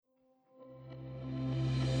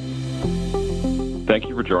Thank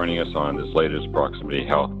you for joining us on this latest Proximity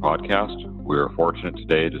Health podcast. We're fortunate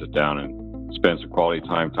today to sit down and spend some quality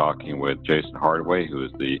time talking with Jason Hardaway, who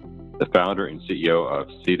is the founder and CEO of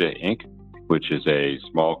SEDA Inc., which is a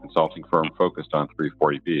small consulting firm focused on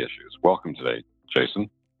 340B issues. Welcome today, Jason.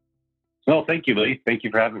 Well, thank you, Lee. Thank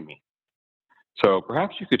you for having me. So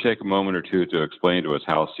perhaps you could take a moment or two to explain to us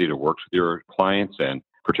how SEDA works with your clients and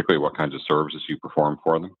particularly what kinds of services you perform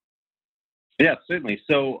for them. Yeah, certainly.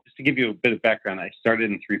 So just to give you a bit of background, I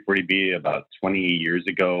started in 340B about 20 years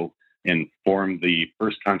ago and formed the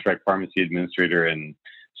first contract pharmacy administrator and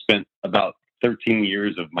spent about 13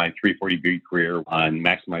 years of my 340B career on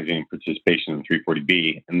maximizing participation in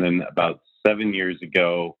 340B. And then about 7 years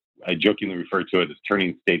ago, I jokingly refer to it as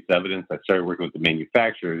turning state's evidence. I started working with the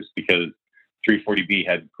manufacturers because 340B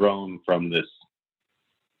had grown from this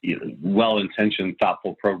well-intentioned,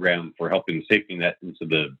 thoughtful program for helping the safety net into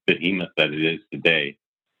the behemoth that it is today.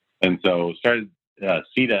 And so started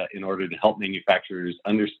SEDA in order to help manufacturers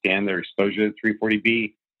understand their exposure to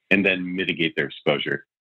 340B and then mitigate their exposure.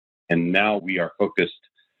 And now we are focused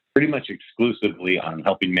pretty much exclusively on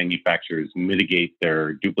helping manufacturers mitigate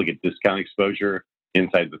their duplicate discount exposure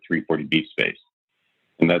inside the 340B space.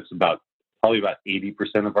 And that's probably about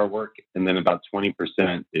 80% of our work. And then about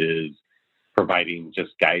 20% is providing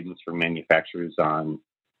just guidance for manufacturers on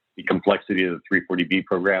the complexity of the 340B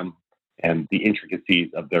program and the intricacies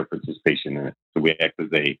of their participation in it. So we act as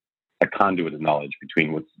a conduit of knowledge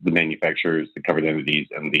between what's the manufacturers, the covered entities,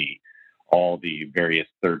 and all the various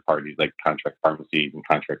third parties like contract pharmacies and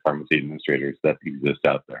contract pharmacy administrators that exist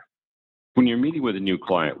out there. When you're meeting with a new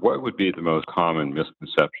client, what would be the most common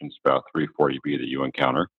misconceptions about 340B that you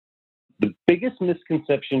encounter? The biggest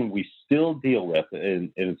misconception we still deal with,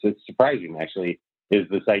 and it's surprising actually, is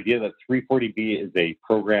this idea that 340B is a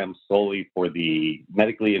program solely for the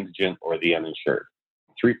medically indigent or the uninsured.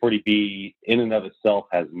 340B in and of itself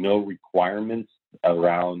has no requirements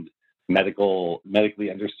around medically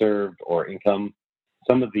underserved or income.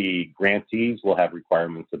 Some of the grantees will have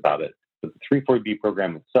requirements about it, but the 340B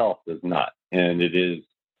program itself does not. And it is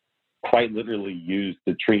quite literally used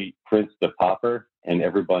to treat Prince the Pauper and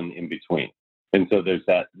everyone in between. And so there's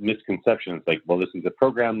that misconception. It's like, well, this is a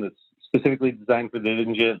program that's specifically designed for the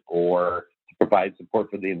indigent or to provide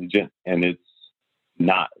support for the indigent, and it's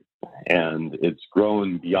not. And it's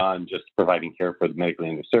grown beyond just providing care for the medically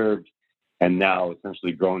underserved, and now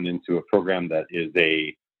essentially grown into a program that is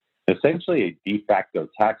essentially a de facto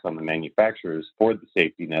tax on the manufacturers for the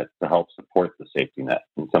safety net to help support the safety net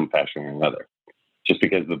in some fashion or another, just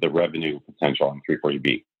because of the revenue potential on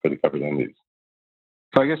 340B for the covered entities.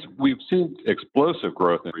 So I guess we've seen explosive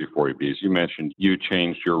growth in 340Bs. You mentioned you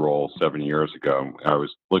changed your role 7 years ago. I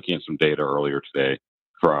was looking at some data earlier today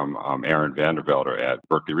from Aaron Vandervelder at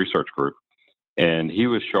Berkeley Research Group, and he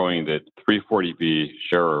was showing that 340B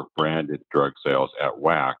share of branded drug sales at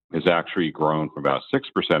WAC has actually grown from about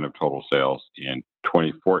 6% of total sales in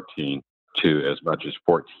 2014 to as much as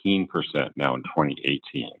 14% now in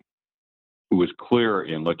 2018. It was clear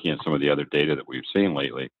in looking at some of the other data that we've seen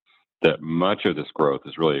lately that much of this growth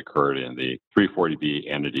has really occurred in the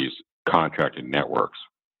 340B entities' contracted networks.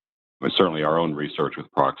 But certainly our own research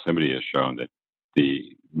with Proximity has shown that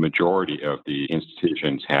the majority of the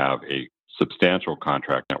institutions have a substantial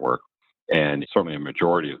contract network, and certainly a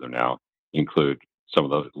majority of them now include some of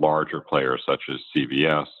the larger players such as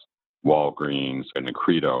CVS, Walgreens, and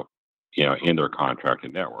Accredo, in their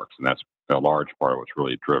contracted networks. And that's a large part of what's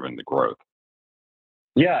really driven the growth.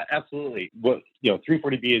 Yeah, absolutely.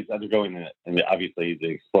 340B is undergoing, and obviously the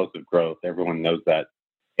explosive growth. Everyone knows that,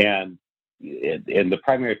 and the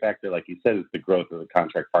primary factor, like you said, is the growth of the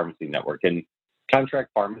contract pharmacy network. And contract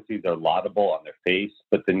pharmacies are laudable on their face,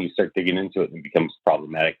 but then you start digging into it, and it becomes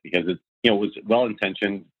problematic because it was well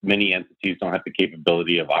intentioned. Many entities don't have the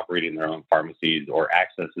capability of operating their own pharmacies, or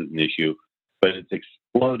access is an issue, but it's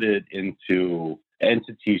exploded into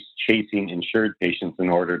entities chasing insured patients in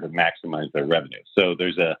order to maximize their revenue. So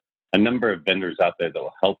there's a number of vendors out there that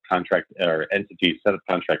will help contract or entities set up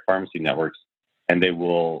contract pharmacy networks, and they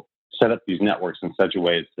will set up these networks in such a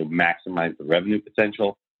way as to maximize the revenue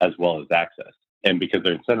potential as well as access. And because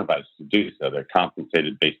they're incentivized to do so, they're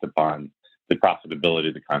compensated based upon the profitability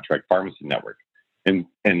of the contract pharmacy network. And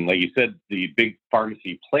like you said, the big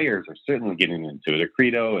pharmacy players are certainly getting into it.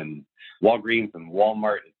 Accredo and Walgreens and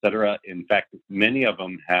Walmart, et cetera. In fact, many of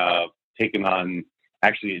them have taken on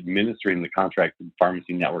actually administering the contract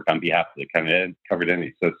pharmacy network on behalf of the covered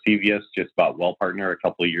entities. So CVS just bought WellPartner a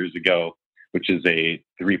couple of years ago, which is a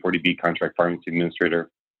 340B contract pharmacy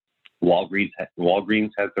administrator. Walgreens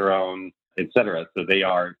has their own, et cetera. So they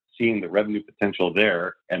are seeing the revenue potential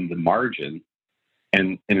there and the margin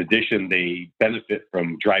And in addition, they benefit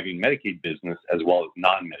from driving Medicaid business as well as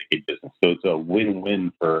non-Medicaid business. So it's a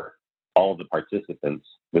win-win for all the participants,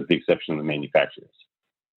 with the exception of the manufacturers.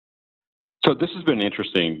 So this has been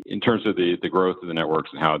interesting in terms of the growth of the networks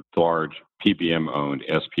and how large PBM-owned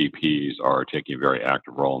SPPs are taking a very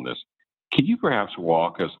active role in this. Can you perhaps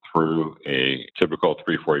walk us through a typical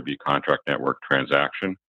 340B contract network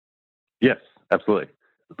transaction? Yes, absolutely.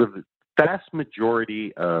 The vast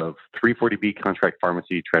majority of 340B contract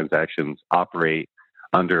pharmacy transactions operate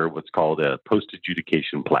under what's called a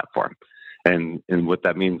post-adjudication platform. And what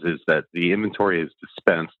that means is that the inventory is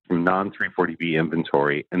dispensed from non-340B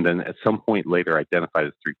inventory and then at some point later identified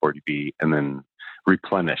as 340B and then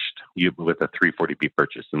replenished with a 340B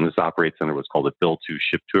purchase. And this operates under what's called a bill to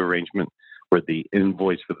ship to arrangement, where the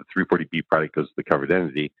invoice for the 340B product goes to the covered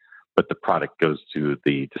entity, but the product goes to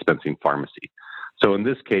the dispensing pharmacy. So in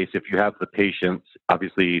this case, if you have the patients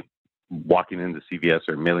obviously walking into CVS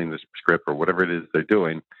or mailing the script or whatever it is they're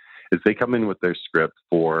doing, is they come in with their script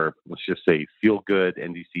for, let's just say, Feel Good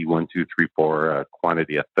NDC 1234,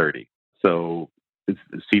 quantity of 30. So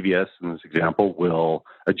CVS, in this example, will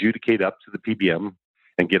adjudicate up to the PBM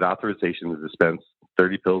and get authorization to dispense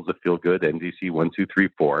 30 pills of Feel Good NDC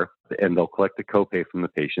 1234, and they'll collect the copay from the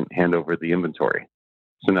patient, hand over the inventory.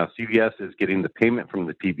 So now CVS is getting the payment from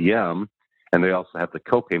the PBM, and they also have the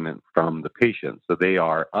copayment from the patient. So they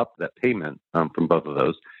are up that payment from both of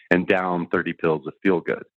those and down 30 pills of Feel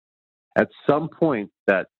Good. At some point,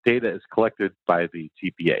 that data is collected by the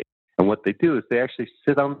TPA. And what they do is they actually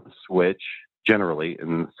sit on the switch, generally,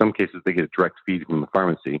 and in some cases they get a direct feed from the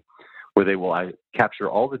pharmacy, where they will capture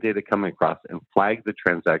all the data coming across and flag the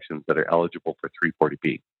transactions that are eligible for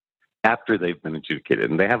 340B after they've been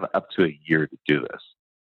adjudicated. And they have up to a year to do this.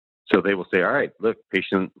 So they will say, all right, look,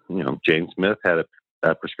 patient, Jane Smith had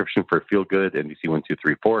a prescription for Feel Good NDC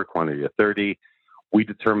 1234, quantity of 30. We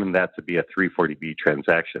determined that to be a 340B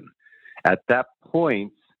transaction. At that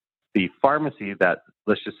point, the pharmacy that,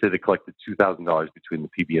 let's just say they collected $2,000 between the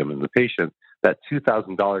PBM and the patient, that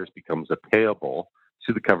 $2,000 becomes a payable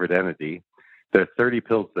to the covered entity. The 30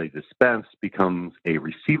 pills they dispense becomes a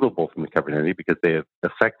receivable from the covered entity because they have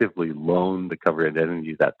effectively loaned the covered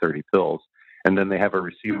entity that 30 pills, and then they have a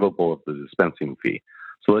receivable of the dispensing fee.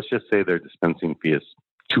 So let's just say their dispensing fee is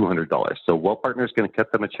 $200. So WellPartner is going to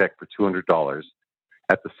cut them a check for $200.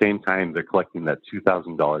 At the same time, they're collecting that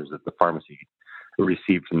 $2,000 that the pharmacy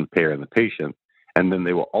received from the payer and the patient. And then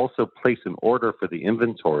they will also place an order for the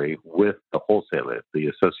inventory with the wholesaler, the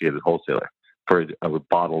associated wholesaler, for a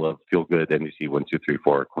bottle of Feel Good NDC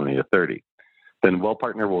 1234, quantity of 30. Then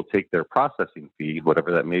WellPartner will take their processing fee,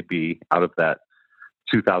 whatever that may be, out of that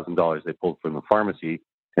 $2,000 they pulled from the pharmacy,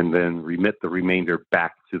 and then remit the remainder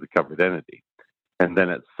back to the covered entity. And then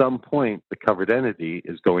at some point, the covered entity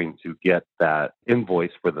is going to get that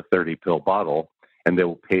invoice for the 30 pill bottle, and they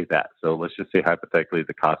will pay that. So let's just say hypothetically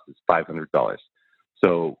the cost is $500.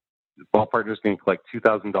 So WellPartner is going to collect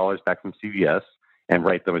 $2,000 back from CVS and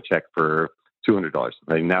write them a check for $200. So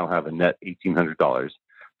they now have a net $1,800.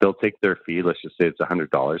 They'll take their fee. Let's just say it's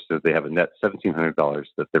 $100. So they have a net $1,700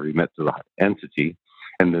 that they remit to the entity.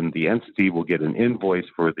 And then the entity will get an invoice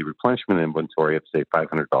for the replenishment inventory of, say,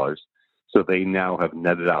 $500. So they now have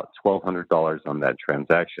netted out $1,200 on that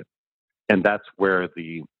transaction. And that's where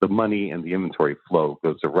the money and the inventory flow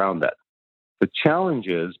goes around that. The challenge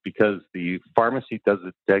is because the pharmacy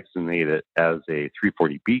doesn't designate it as a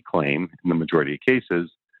 340B claim in the majority of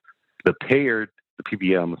cases, the payer, the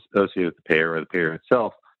PBM associated with the payer or the payer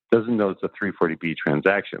itself, doesn't know it's a 340B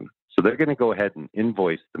transaction. So they're going to go ahead and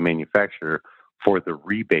invoice the manufacturer for the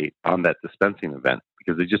rebate on that dispensing event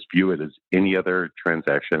because they just view it as any other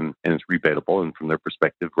transaction and it's rebatable, and from their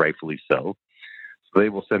perspective, rightfully so. So they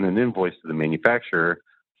will send an invoice to the manufacturer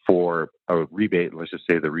for a rebate. Let's just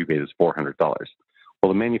say the rebate is $400.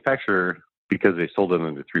 Well, the manufacturer, because they sold it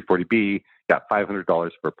under 340B, got $500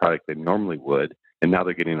 for a product they normally would, and now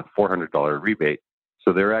they're getting a $400 rebate.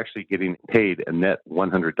 So they're actually getting paid a net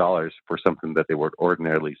 $100 for something that they would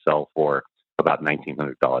ordinarily sell for about $1,900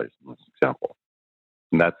 in this example.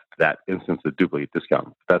 And that's that instance of duplicate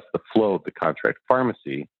discount. That's the flow of the contract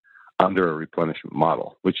pharmacy under a replenishment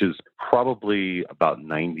model, which is probably about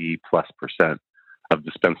 90+% of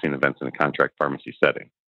dispensing events in a contract pharmacy setting.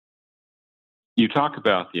 You talk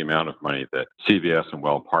about the amount of money that CVS and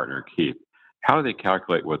WellPartner keep. How do they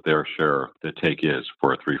calculate what their share of the take is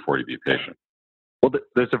for a 340B patient? Well,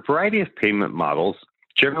 there's a variety of payment models.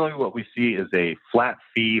 Generally, what we see is a flat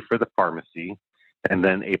fee for the pharmacy, and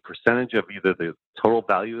then a percentage of either the total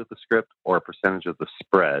value of the script or a percentage of the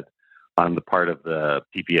spread on the part of the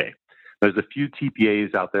PPA. There's a few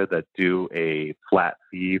TPAs out there that do a flat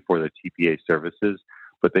fee for the TPA services,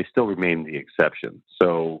 but they still remain the exception.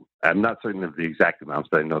 So I'm not certain of the exact amounts,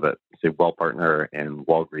 but I know that, say, WellPartner and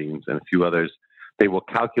Walgreens and a few others, they will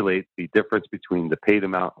calculate the difference between the paid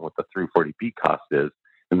amount and what the 340B cost is,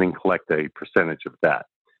 and then collect a percentage of that.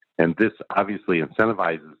 And this obviously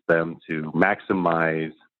incentivizes them to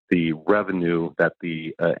maximize the revenue that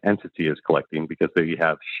the entity is collecting because they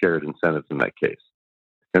have shared incentives in that case.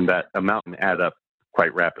 And that amount can add up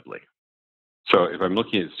quite rapidly. So if I'm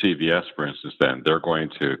looking at CVS, for instance, then they're going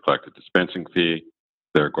to collect a dispensing fee.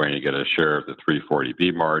 They're going to get a share of the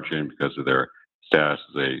 340B margin because of their status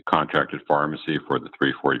as a contracted pharmacy for the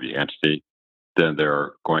 340B entity. Then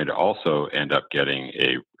they're going to also end up getting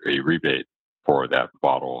a rebate for that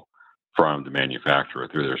bottle from the manufacturer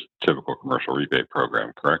through their typical commercial rebate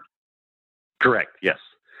program, correct? Correct, yes.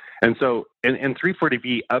 And so, and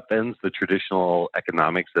 340B upends the traditional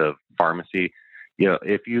economics of pharmacy.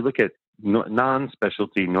 If you look at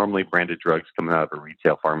non-specialty, normally branded drugs coming out of a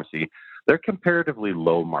retail pharmacy, they're comparatively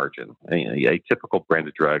low margin. A typical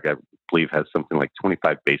branded drug, I believe, has something like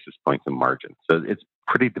 25 basis points in margin. So it's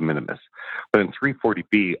pretty de minimis. But in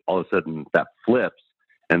 340B, all of a sudden that flips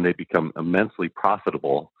and they become immensely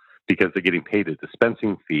profitable because they're getting paid a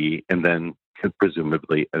dispensing fee and then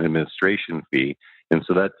presumably an administration fee. And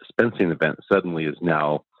so that dispensing event suddenly is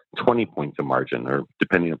now 20 points of margin, or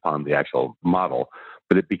depending upon the actual model,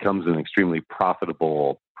 but it becomes an extremely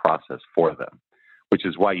profitable process for them, which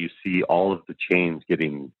is why you see all of the chains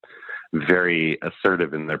getting very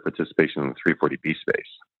assertive in their participation in the 340B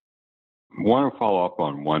space. I want to follow up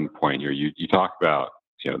on one point here. You talk about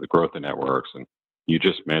the growth of networks, and you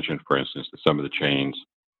just mentioned, for instance, that some of the chains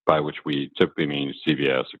by which we typically mean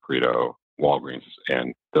CVS, Accredo, Walgreens,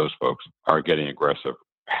 and those folks are getting aggressive.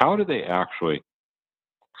 How do they actually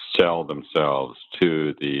sell themselves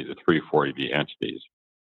to the 340B entities?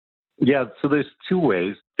 Yeah, so there's two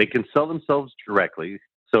ways. They can sell themselves directly.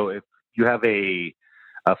 So if you have a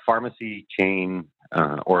pharmacy chain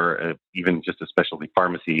or even just a specialty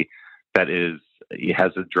pharmacy that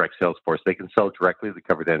has a direct sales force, they can sell directly to the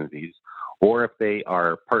covered entities. Or if they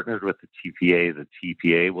are partnered with the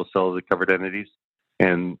TPA will sell to the covered entities.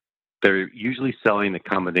 And they're usually selling a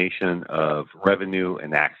combination of revenue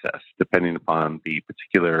and access, depending upon the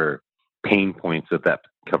particular pain points of that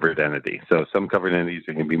covered entity. So some covered entities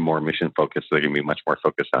are going to be more mission focused, so they're going to be much more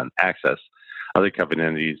focused on access. Other covered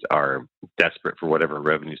entities are desperate for whatever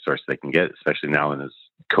revenue source they can get, especially now in this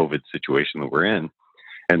COVID situation that we're in.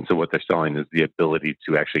 And so what they're selling is the ability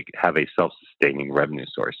to actually have a self-sustaining revenue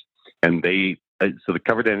source. And so the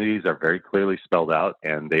covered entities are very clearly spelled out,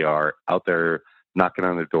 and they are out there knocking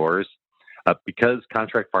on their doors. Because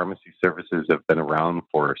contract pharmacy services have been around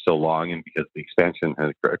for so long, and because the expansion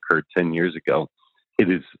has occurred 10 years ago, it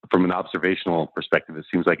is, from an observational perspective, it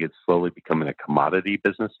seems like it's slowly becoming a commodity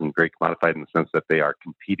business, and very commodified in the sense that they are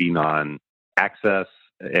competing on access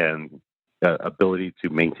and ability to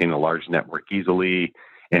maintain a large network easily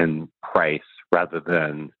and price rather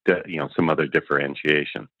than some other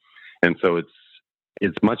differentiation. And so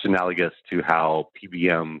it's much analogous to how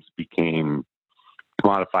PBMs became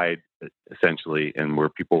commodified, essentially, and where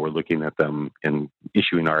people were looking at them and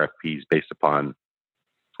issuing RFPs based upon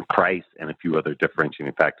price and a few other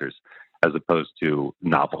differentiating factors, as opposed to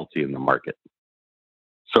novelty in the market.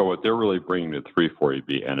 So what they're really bringing to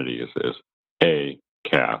 340B entities is A,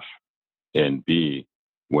 cash, and B,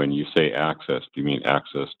 when you say access, do you mean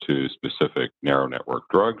access to specific narrow network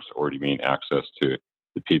drugs, or do you mean access to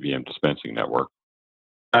the PBM dispensing network?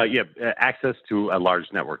 Access to a large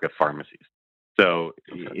network of pharmacies. So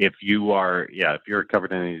if you're a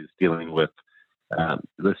covered entity that's dealing with,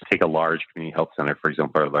 let's take a large community health center, for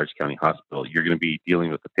example, or a large county hospital, you're going to be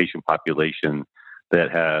dealing with a patient population that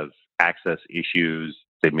has access issues.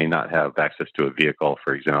 They may not have access to a vehicle,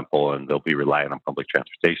 for example, and they'll be relying on public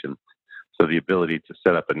transportation. So the ability to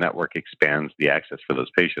set up a network expands the access for those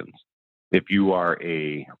patients. If you are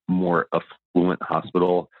a more affluent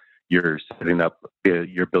hospital, you're setting up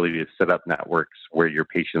your ability to set up networks where your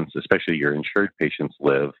patients, especially your insured patients,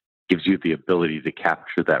 live, gives you the ability to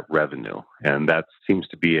capture that revenue. And that seems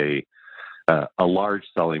to be a large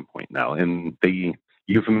selling point now. And they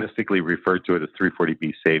euphemistically refer to it as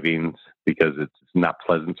 340B savings because it's not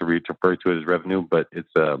pleasant to refer to it as revenue, but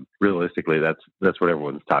it's realistically, that's what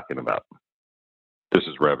everyone's talking about. This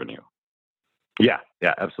is revenue. Yeah,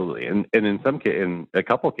 absolutely. And in a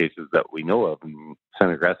couple of cases that we know of, and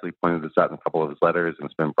Senator Grassley pointed this out in a couple of his letters, and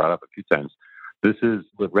it's been brought up a few times, this is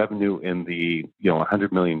the revenue in the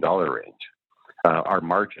 $100 million range, our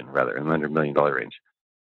margin rather in the $100 million range.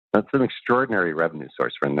 That's an extraordinary revenue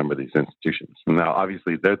source for a number of these institutions. Now,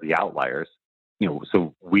 obviously, they're the outliers.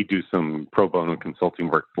 So we do some pro bono consulting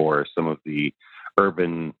work for some of the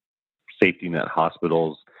urban safety net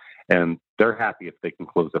hospitals, and they're happy if they can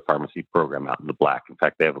close the pharmacy program out in the black. In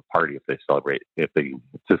fact, they have a party if they celebrate if they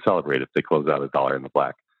close out $1 in the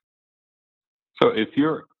black. So if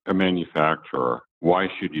you're a manufacturer, why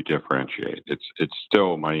should you differentiate? It's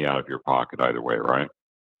still money out of your pocket either way, right?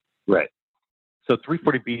 Right. So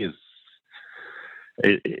 340B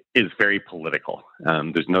is very political.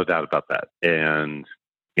 There's no doubt about that, and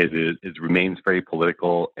it remains very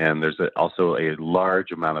political. And there's also a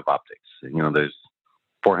large amount of optics. There's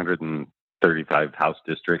 435 House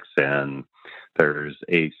districts, and there's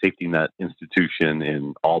a safety net institution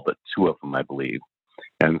in all but 2 of them, I believe.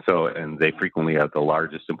 And they frequently have the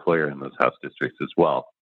largest employer in those House districts as well.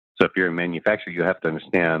 So if you're a manufacturer, you have to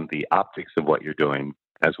understand the optics of what you're doing,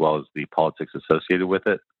 as well as the politics associated with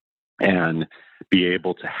it, and be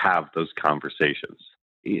able to have those conversations.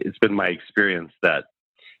 It's been my experience that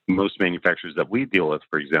most manufacturers that we deal with,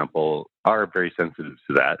 for example, are very sensitive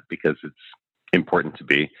to that because it's important to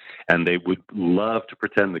be, and they would love to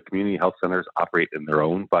pretend the community health centers operate in their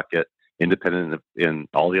own bucket, independent of in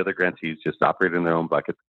all the other grantees, just operate in their own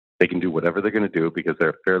bucket. They can do whatever they're going to do because they're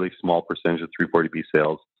a fairly small percentage of 340B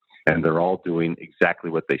sales, and they're all doing exactly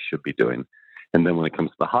what they should be doing. And then when it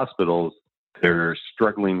comes to the hospitals, they're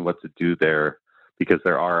struggling what to do there because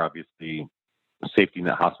there are obviously safety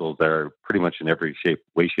net hospitals that are pretty much in every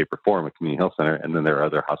way, shape, or form a community health center, and then there are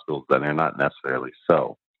other hospitals that are not necessarily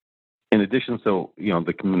so. In addition,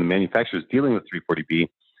 the manufacturers dealing with 340B,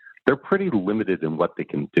 they're pretty limited in what they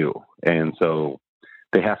can do, and so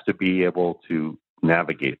they have to be able to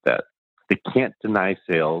navigate that. They can't deny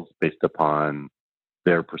sales based upon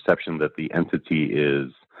their perception that the entity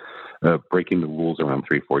is breaking the rules around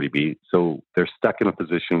 340B. So they're stuck in a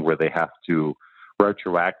position where they have to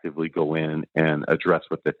retroactively go in and address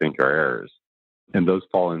what they think are errors. And those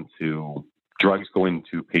fall into drugs going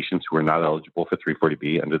to patients who are not eligible for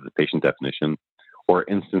 340B under the patient definition, or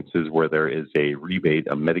instances where there is a rebate,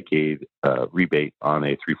 a Medicaid rebate on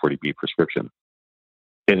a 340B prescription.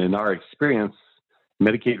 And in our experience,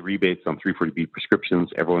 Medicaid rebates on 340B prescriptions,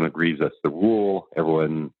 everyone agrees that's the rule.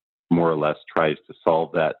 Everyone more or less tries to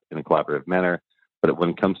solve that in a collaborative manner. But when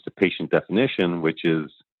it comes to patient definition, which is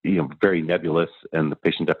very nebulous and the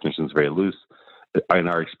patient definition is very loose, in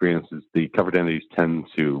our experiences, the covered entities tend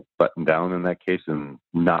to button down in that case and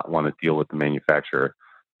not want to deal with the manufacturer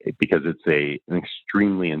because it's an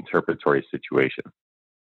extremely interpretatory situation.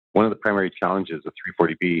 One of the primary challenges of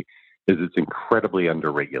 340B is it's incredibly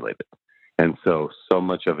underregulated. And so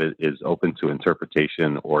much of it is open to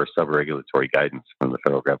interpretation or sub-regulatory guidance from the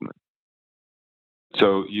federal government.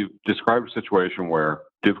 So you described a situation where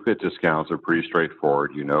duplicate discounts are pretty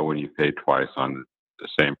straightforward. When you've paid twice on the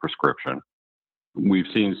same prescription. We've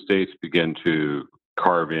seen states begin to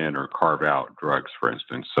carve in or carve out drugs, for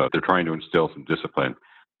instance. So they're trying to instill some discipline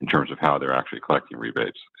in terms of how they're actually collecting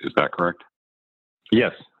rebates. Is that correct?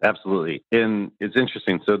 Yes, absolutely. And it's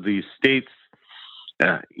interesting. So these states,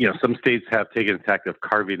 some states have taken the tack of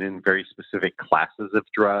carving in very specific classes of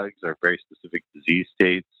drugs or very specific disease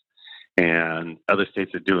states. And other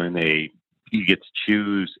states are doing you get to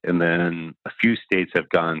choose. And then a few states have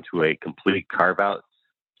gone to a complete carve out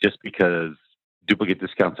just because duplicate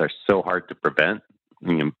discounts are so hard to prevent.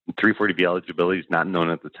 340B eligibility is not known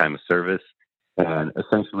at the time of service. And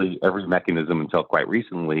essentially every mechanism until quite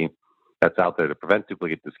recently that's out there to prevent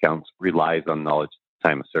duplicate discounts relies on knowledge at the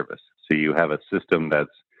time of service. So you have a system that's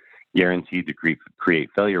guaranteed to create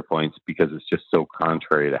failure points because it's just so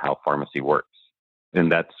contrary to how pharmacy works.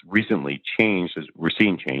 And that's recently changed. We're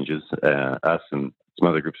seeing changes. Us and some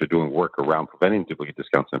other groups are doing work around preventing duplicate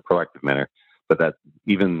discounts in a proactive manner. But that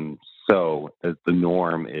even so, the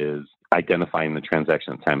norm is identifying the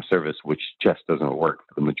transaction at time of service, which just doesn't work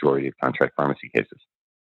for the majority of contract pharmacy cases.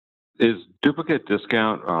 Is duplicate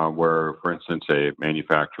discount where, for instance, a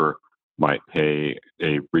manufacturer might pay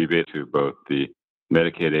a rebate to both the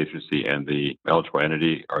Medicaid agency and the eligible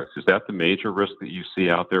entity? Is that the major risk that you see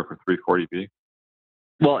out there for 340B?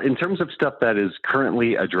 Well, in terms of stuff that is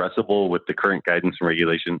currently addressable with the current guidance and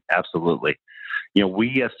regulation, absolutely.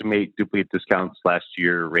 We estimate duplicate discounts last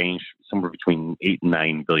year range somewhere between $8 and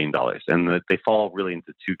 $9 billion, and they fall really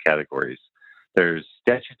into 2 categories. There's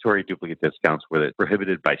statutory duplicate discounts where it's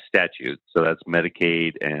prohibited by statute, so that's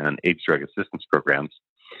Medicaid and AIDS drug assistance programs.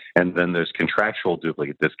 And then there's contractual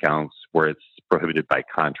duplicate discounts where it's prohibited by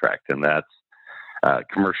contract, and that's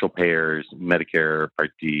commercial payers, Medicare,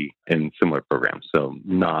 Part D, and similar programs, so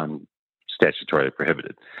non-statutorily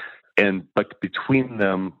prohibited. But between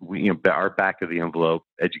them, our back of the envelope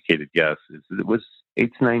educated guess is that it was $8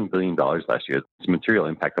 to $9 billion last year. It's a material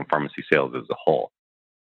impact on pharmacy sales as a whole.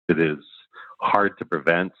 It is hard to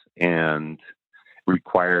prevent and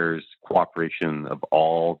requires cooperation of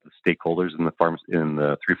all the stakeholders in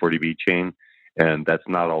the 340B chain, and that's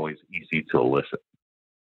not always easy to elicit.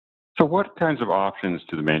 So, what kinds of options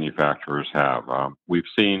do the manufacturers have? We've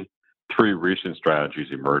seen three recent strategies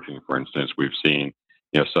emerging. For instance, we've seen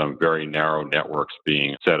some very narrow networks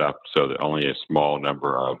being set up so that only a small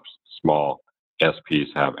number of small SPs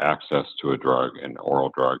have access to a drug, an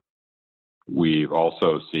oral drug. We've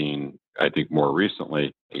also seen, I think more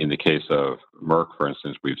recently, in the case of Merck, for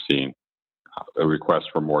instance, we've seen a request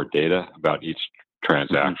for more data about each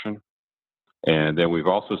transaction. And then we've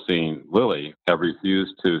also seen Lilly have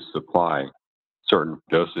refused to supply certain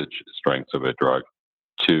dosage strengths of a drug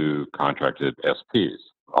to contracted SPs,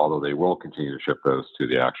 although they will continue to ship those to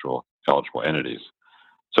the actual eligible entities.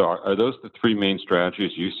 So are those the three main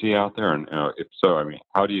strategies you see out there? And if so, I mean,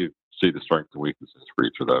 how do you see the strengths and weaknesses for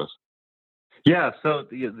each of those? Yeah, so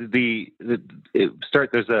there's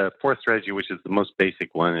a fourth strategy, which is the most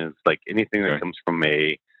basic one, is like anything that comes from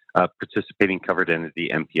a participating covered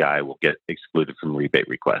entity MPI will get excluded from rebate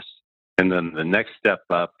requests. And then the next step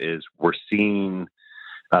up is we're seeing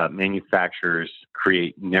manufacturers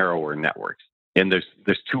create narrower networks. And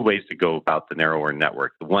there's two ways to go about the narrower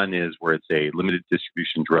network. The one is where it's a limited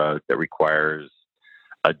distribution drug that requires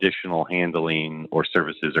additional handling or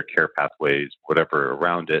services or care pathways, whatever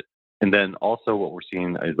around it. And then also what we're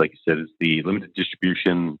seeing, is, like you said, is the limited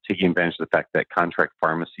distribution taking advantage of the fact that contract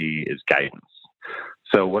pharmacy is guidance.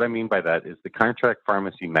 So what I mean by that is the contract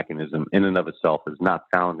pharmacy mechanism in and of itself is not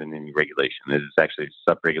found in any regulation. It is actually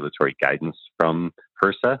sub-regulatory guidance from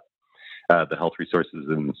HRSA, the Health Resources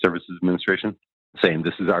and Services Administration, saying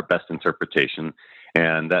this is our best interpretation.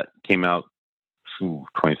 And that came out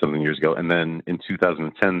 20-something years ago. And then in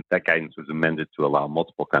 2010, that guidance was amended to allow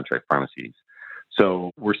multiple contract pharmacies.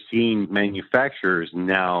 So we're seeing manufacturers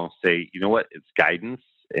now say, you know what, it's guidance.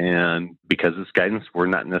 And because it's guidance, we're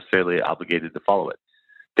not necessarily obligated to follow it.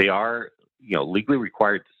 They are, legally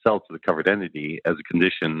required to sell to the covered entity as a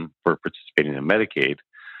condition for participating in Medicaid.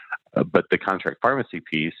 But the contract pharmacy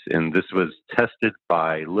piece, and this was tested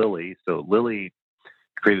by Lilly. So Lilly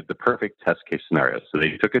created the perfect test case scenario. So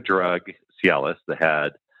they took a drug, Cialis, that had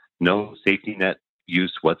no safety net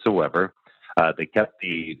use whatsoever. They kept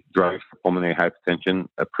the drugs for pulmonary hypertension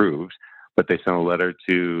approved, but they sent a letter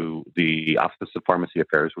to the Office of Pharmacy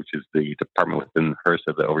Affairs, which is the department within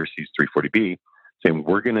HRSA that oversees 340B, saying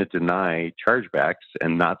we're going to deny chargebacks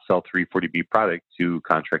and not sell 340B product to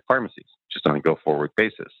contract pharmacies, just on a go-forward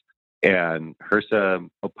basis. And HRSA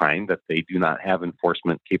opined that they do not have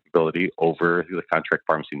enforcement capability over the contract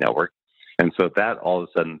pharmacy network. And so that all of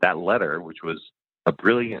a sudden, that letter, which was a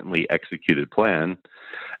brilliantly executed plan,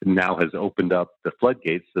 now has opened up the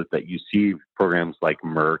floodgates that you see programs like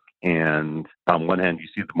Merck, and on one hand, you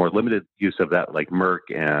see the more limited use of that, like Merck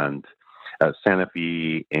and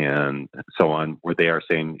Sanofi and so on, where they are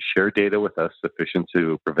saying, share data with us sufficient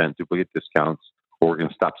to prevent duplicate discounts, or we're going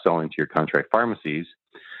to stop selling to your contract pharmacies.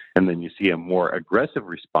 And then you see a more aggressive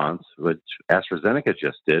response, which AstraZeneca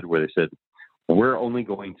just did, where they said, we're only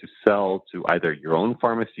going to sell to either your own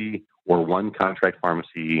pharmacy or one contract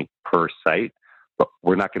pharmacy per site, but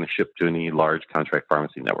we're not going to ship to any large contract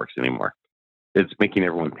pharmacy networks anymore. It's making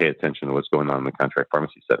everyone pay attention to what's going on in the contract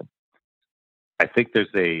pharmacy setting. I think there's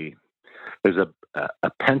a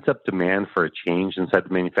pent-up demand for a change inside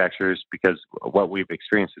the manufacturers, because what we've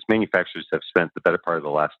experienced is manufacturers have spent the better part of the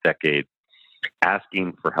last decade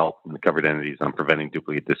asking for help from the covered entities on preventing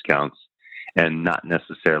duplicate discounts and not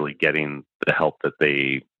necessarily getting the help that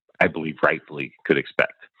they, I believe, rightfully could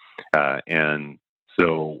expect. And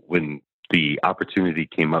so when the opportunity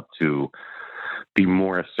came up to be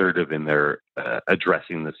more assertive in their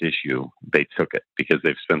addressing this issue, they took it, because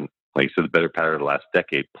they've spent, like I said, the better part of the last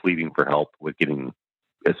decade pleading for help with getting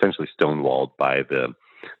essentially stonewalled by the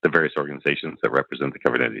various organizations that represent the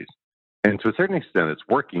covered entities. And to a certain extent, it's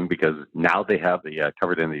working, because now they have the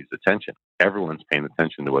covered entities' attention. Everyone's paying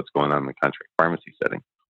attention to what's going on in the contract pharmacy setting.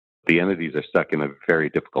 The entities are stuck in a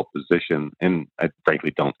very difficult position, and I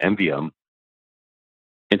frankly don't envy them.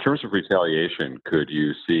 In terms of retaliation, could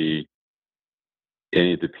you see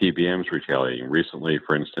any of the PBMs retaliating? Recently,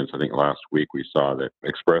 for instance, I think last week we saw that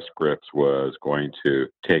Express Scripts was going to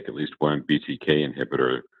take at least one BTK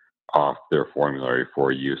inhibitor off their formulary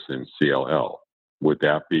for use in CLL. Would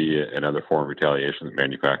that be another form of retaliation that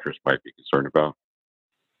manufacturers might be concerned about?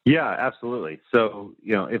 Yeah, absolutely. So,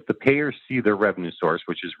 if the payers see their revenue source,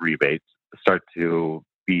 which is rebates, start to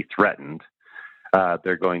be threatened,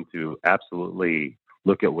 they're going to absolutely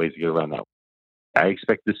look at ways to get around that. I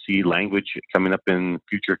expect to see language coming up in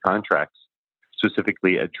future contracts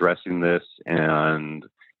specifically addressing this and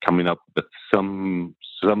coming up with some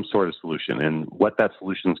sort of solution. And what that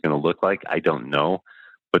solution is going to look like, I don't know.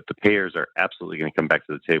 But the payers are absolutely going to come back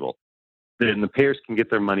to the table. Then the payers can get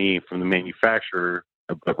their money from the manufacturer,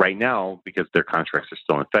 but right now, because their contracts are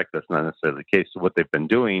still in effect, that's not necessarily the case. So what they've been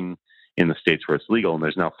doing in the states where it's legal, and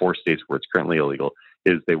there's now 4 states where it's currently illegal,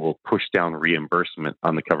 is they will push down reimbursement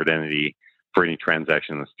on the covered entity for any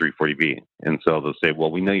transaction that's 340B. And so they'll say,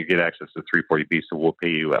 well, we know you get access to 340B, so we'll pay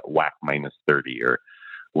you at WAC minus 30 or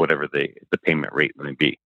whatever the payment rate may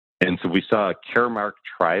be. And so we saw Caremark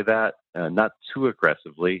try that, not too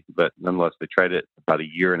aggressively, but nonetheless, they tried it about a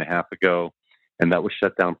year and a half ago, and that was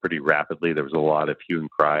shut down pretty rapidly. There was a lot of hue and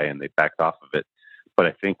cry, and they backed off of it. But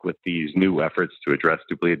I think with these new efforts to address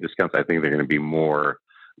duplicate discounts, I think they're going to be more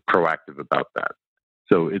proactive about that.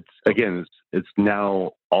 So it's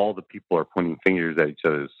now all the people are pointing fingers at each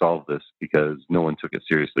other to solve this because no one took it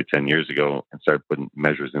seriously 10 years ago and started putting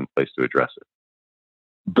measures in place to address it.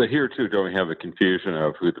 But here, too, don't we have a confusion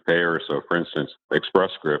of who the payer is? So, for instance,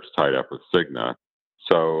 Express Scripts tied up with Cigna.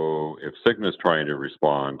 So if Cigna is trying to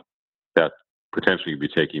respond, that potentially be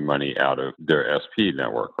taking money out of their SP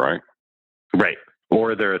network, right? Right.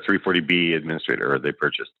 Or they're a 340B administrator or they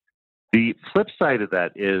purchased. The flip side of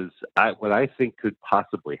that is what I think could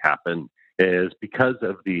possibly happen is because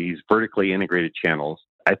of these vertically integrated channels,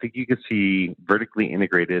 I think you could see vertically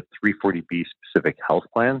integrated 340B specific health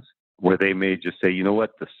plans where they may just say, you know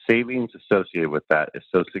what, the savings associated with that is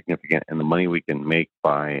so significant and the money we can make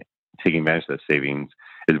by taking advantage of that savings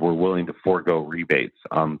is we're willing to forego rebates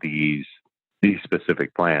on these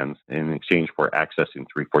specific plans in exchange for accessing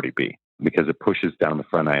 340B because it pushes down the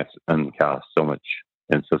front end cost so much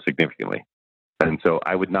and so significantly. And so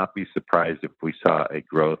I would not be surprised if we saw a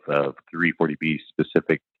growth of 340B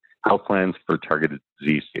specific health plans for targeted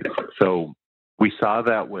disease states. So we saw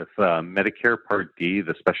that with Medicare Part D,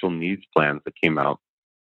 the special needs plans that came out.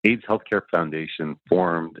 AIDS Healthcare Foundation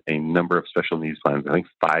formed a number of special needs plans, I think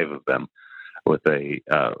 5 of them, with a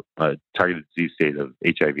targeted disease state of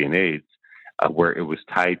HIV and AIDS, where it was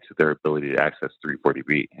tied to their ability to access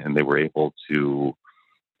 340B. And they were able to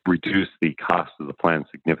reduce the cost of the plan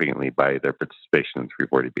significantly by their participation in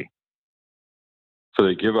 340B. So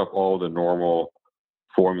they give up all the normal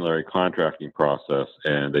formulary contracting process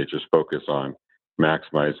and they just focus on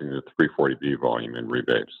maximizing the 340B volume and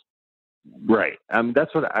rebates. Right.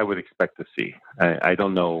 That's what I would expect to see. I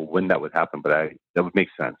don't know when that would happen, but that would make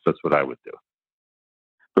sense. That's what I would do.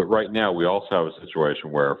 But right now, we also have a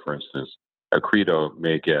situation where, for instance, Accredo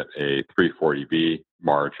may get a 340B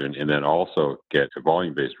margin and then also get a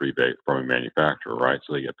volume-based rebate from a manufacturer, right?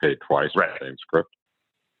 So they get paid twice for the same script.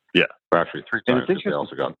 Yeah. Or actually 3 times because they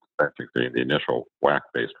also got the initial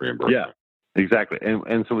WAC-based reimbursement. Yeah, exactly.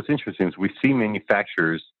 And so what's interesting is we see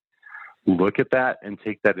manufacturers look at that and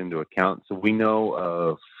take that into account. So we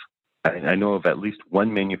know I know of at least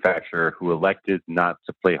one manufacturer who elected not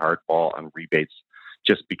to play hardball on rebates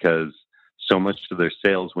just because so much of their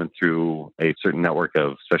sales went through a certain network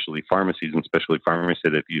of specialty pharmacies, and specialty pharmacies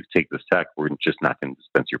said, if you take this tech, we're just not going to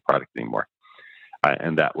dispense your product anymore.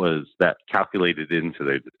 And that calculated into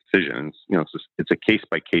their decisions. It's a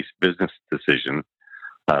case-by-case business decision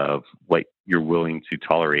of what you're willing to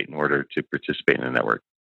tolerate in order to participate in a network.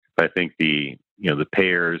 But I think the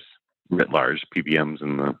payers writ large, PBMs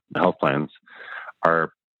and the health plans,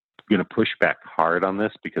 are going to push back hard on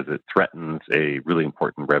this because it threatens a really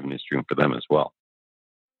important revenue stream for them as well.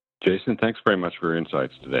 Jason, thanks very much for your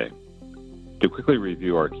insights today. To quickly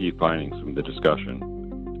review our key findings from the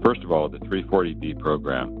discussion, first of all, the 340B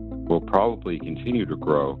program will probably continue to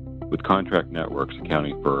grow, with contract networks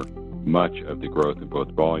accounting for much of the growth in both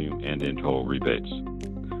volume and in total rebates.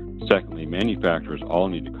 Secondly, manufacturers all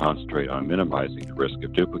need to concentrate on minimizing the risk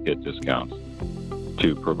of duplicate discounts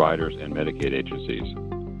to providers and Medicaid agencies.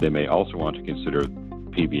 They may also want to consider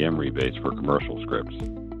PBM rebates for commercial scripts.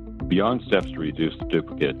 Beyond steps to reduce the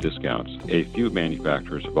duplicate discounts, a few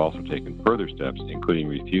manufacturers have also taken further steps, including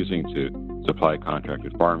refusing to supply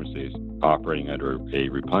contracted pharmacies operating under a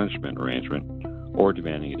replenishment arrangement or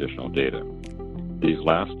demanding additional data. These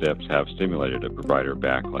last steps have stimulated a provider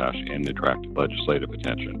backlash and attracted legislative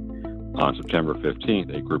attention. On September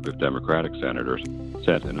 15th, a group of Democratic senators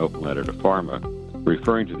sent an open letter to pharma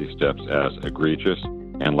referring to these steps as egregious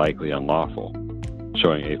and likely unlawful,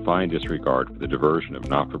 showing a fine disregard for the diversion of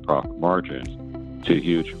not-for-profit margins to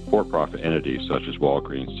huge for-profit entities such as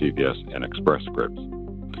Walgreens, CVS, and Express Scripts.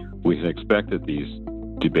 We can expect that these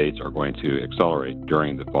debates are going to accelerate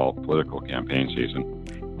during the fall political campaign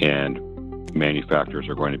season, and manufacturers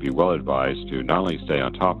are going to be well advised to not only stay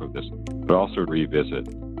on top of this, but also revisit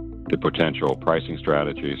the potential pricing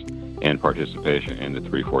strategies and participation in the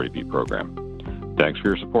 340B program. Thanks for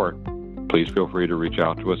your support. Please feel free to reach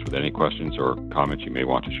out to us with any questions or comments you may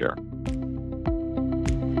want to share.